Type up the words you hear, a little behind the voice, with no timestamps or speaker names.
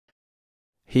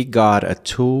He got a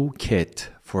tool kit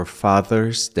for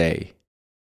Father's Day.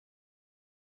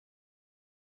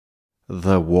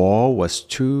 The wall was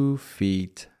 2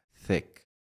 feet thick.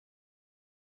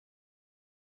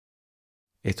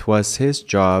 It was his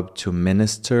job to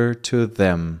minister to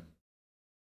them.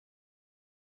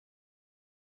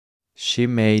 She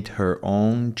made her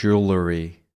own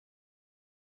jewelry.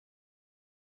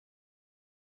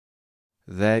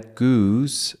 That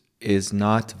goose is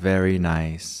not very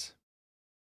nice.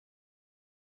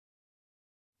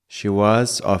 She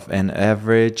was of an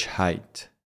average height.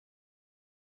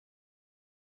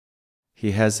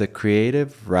 He has a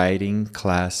creative writing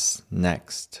class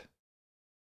next.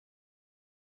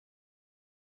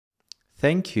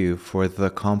 Thank you for the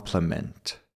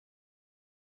compliment.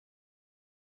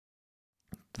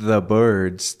 The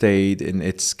bird stayed in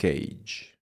its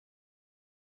cage.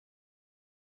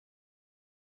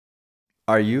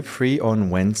 Are you free on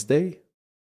Wednesday?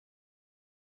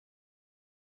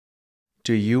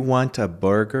 Do you want a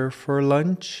burger for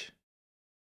lunch?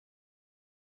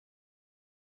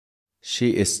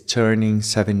 She is turning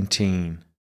 17.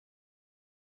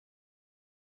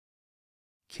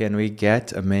 Can we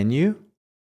get a menu?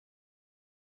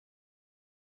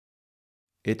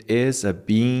 It is a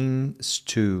bean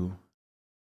stew.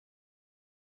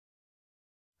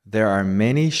 There are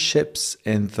many ships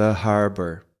in the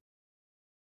harbor.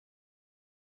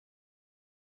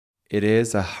 It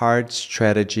is a hard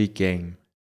strategy game.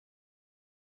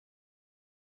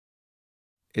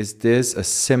 Is this a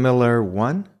similar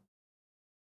one?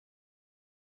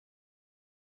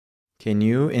 Can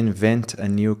you invent a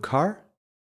new car?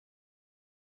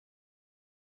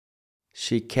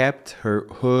 She kept her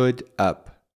hood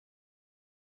up.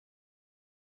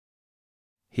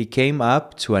 He came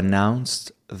up to announce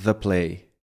the play.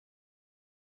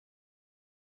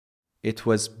 It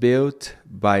was built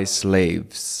by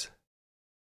slaves.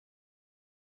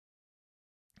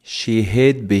 She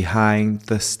hid behind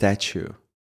the statue.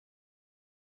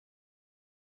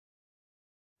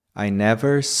 I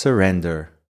never surrender.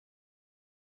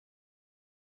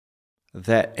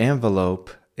 That envelope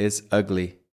is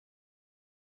ugly.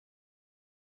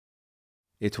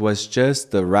 It was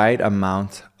just the right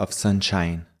amount of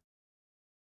sunshine.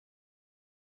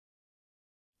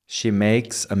 She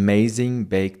makes amazing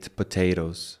baked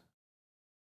potatoes.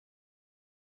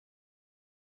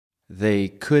 They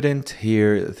couldn't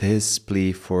hear his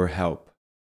plea for help.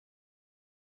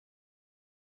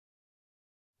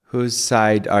 Whose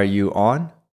side are you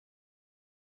on?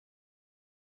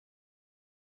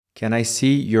 Can I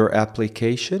see your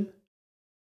application?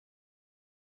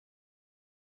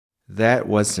 That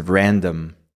was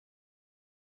random.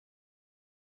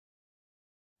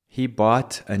 He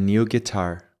bought a new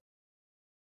guitar.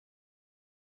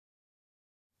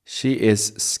 She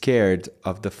is scared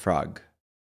of the frog.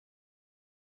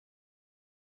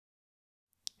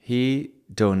 He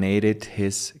donated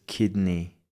his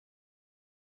kidney.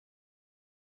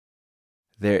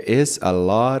 There is a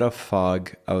lot of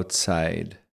fog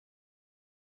outside.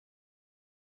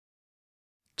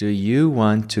 Do you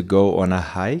want to go on a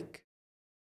hike?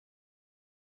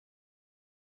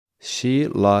 She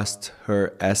lost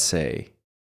her essay.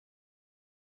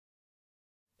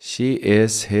 She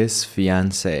is his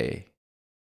fiancée.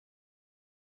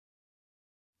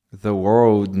 The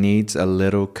world needs a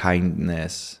little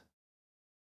kindness.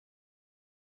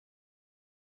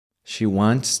 She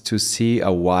wants to see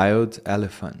a wild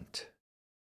elephant.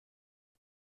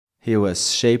 He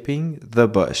was shaping the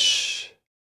bush.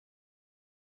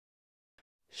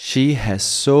 She has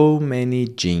so many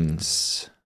genes.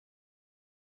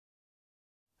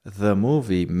 The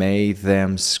movie made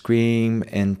them scream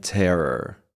in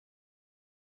terror.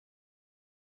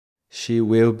 She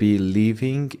will be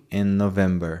leaving in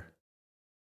November.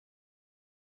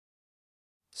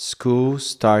 School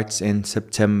starts in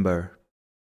September.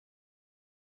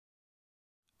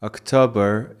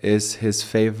 October is his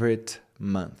favorite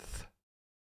month.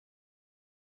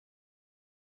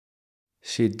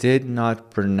 She did not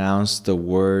pronounce the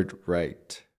word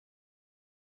right.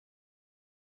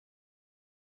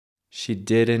 She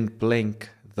didn't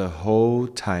blink the whole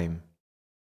time.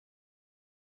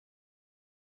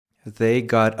 They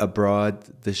got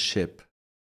aboard the ship.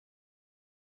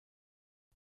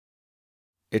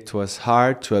 It was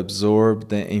hard to absorb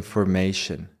the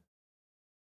information.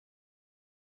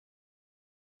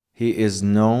 He is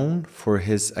known for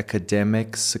his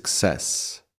academic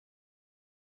success.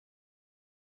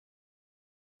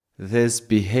 This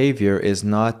behavior is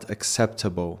not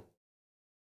acceptable.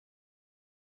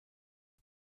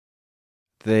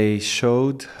 They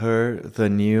showed her the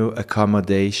new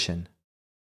accommodation.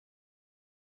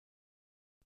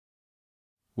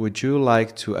 Would you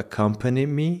like to accompany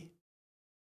me?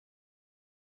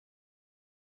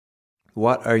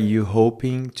 What are you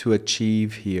hoping to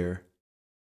achieve here?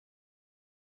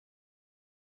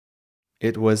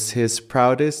 It was his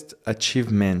proudest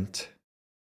achievement.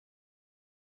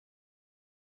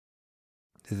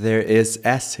 There is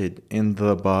acid in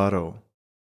the bottle.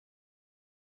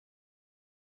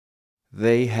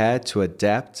 They had to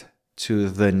adapt to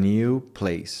the new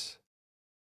place.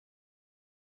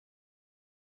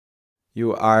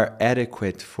 You are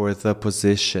adequate for the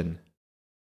position.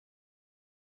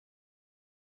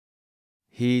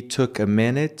 He took a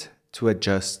minute to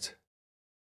adjust.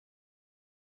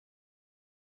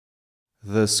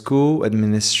 The school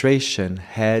administration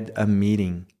had a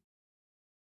meeting.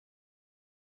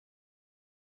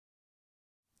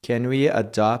 Can we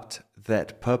adopt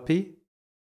that puppy?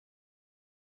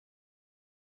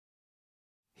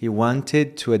 He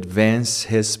wanted to advance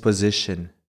his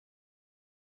position.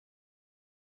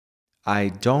 I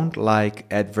don't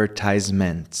like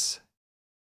advertisements.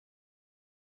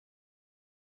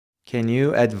 Can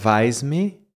you advise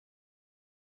me?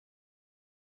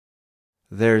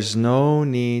 There's no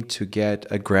need to get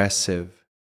aggressive.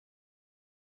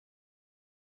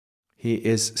 He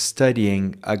is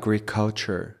studying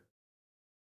agriculture.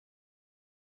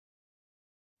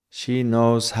 She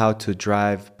knows how to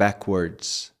drive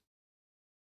backwards.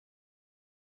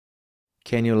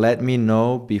 Can you let me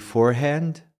know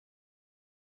beforehand?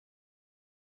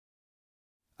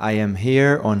 I am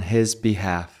here on his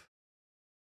behalf.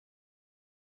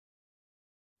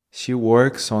 She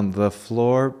works on the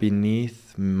floor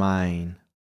beneath mine.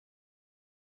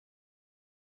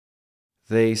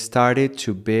 They started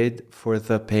to bid for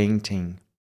the painting.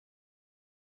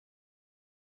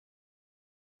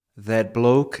 That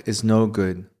bloke is no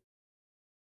good.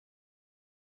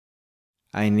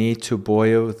 I need to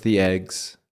boil the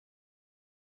eggs.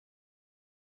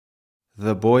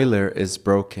 The boiler is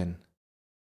broken.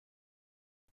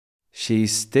 She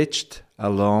stitched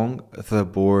along the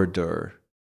border.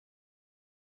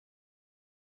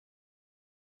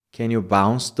 Can you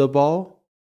bounce the ball?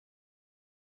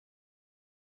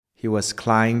 He was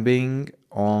climbing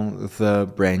on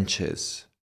the branches.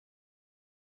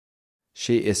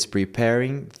 She is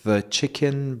preparing the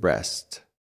chicken breast.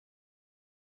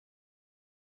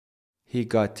 He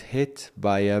got hit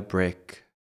by a brick.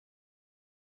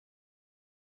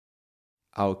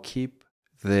 I'll keep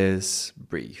this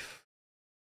brief.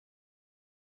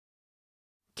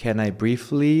 Can I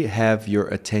briefly have your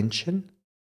attention?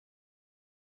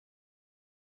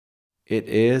 It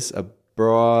is a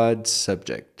broad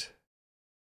subject.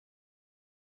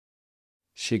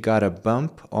 She got a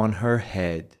bump on her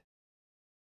head.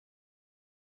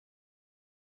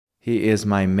 He is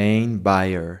my main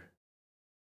buyer.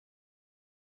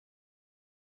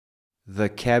 The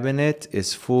cabinet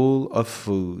is full of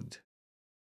food.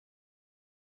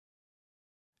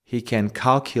 He can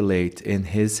calculate in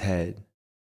his head.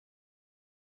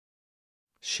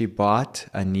 She bought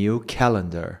a new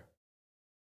calendar.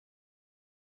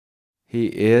 He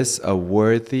is a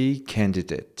worthy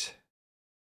candidate.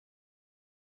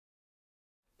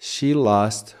 She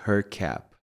lost her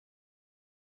cap.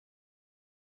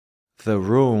 The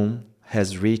room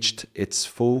has reached its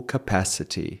full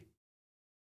capacity.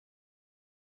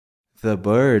 The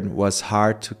bird was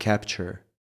hard to capture.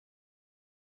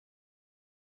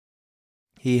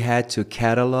 He had to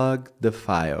catalog the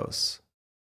files.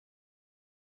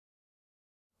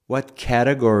 What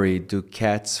category do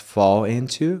cats fall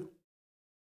into?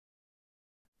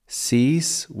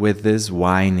 Cease with this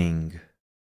whining.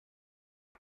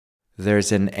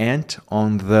 There's an ant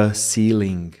on the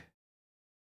ceiling.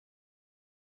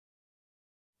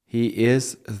 He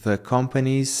is the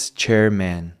company's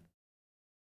chairman.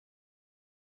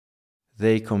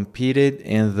 They competed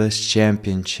in the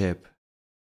championship.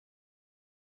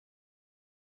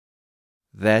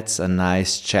 That's a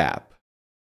nice chap.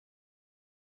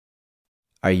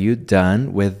 Are you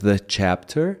done with the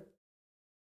chapter?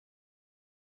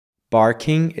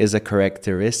 Barking is a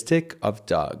characteristic of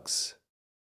dogs.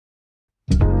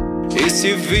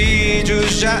 Esse vídeo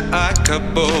já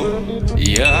acabou.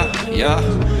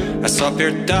 É só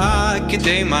apertar que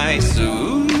tem mais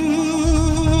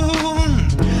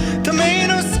Também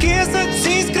não esqueça de se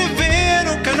inscrever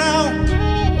no canal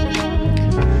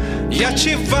e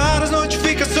ativar as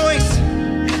notificações.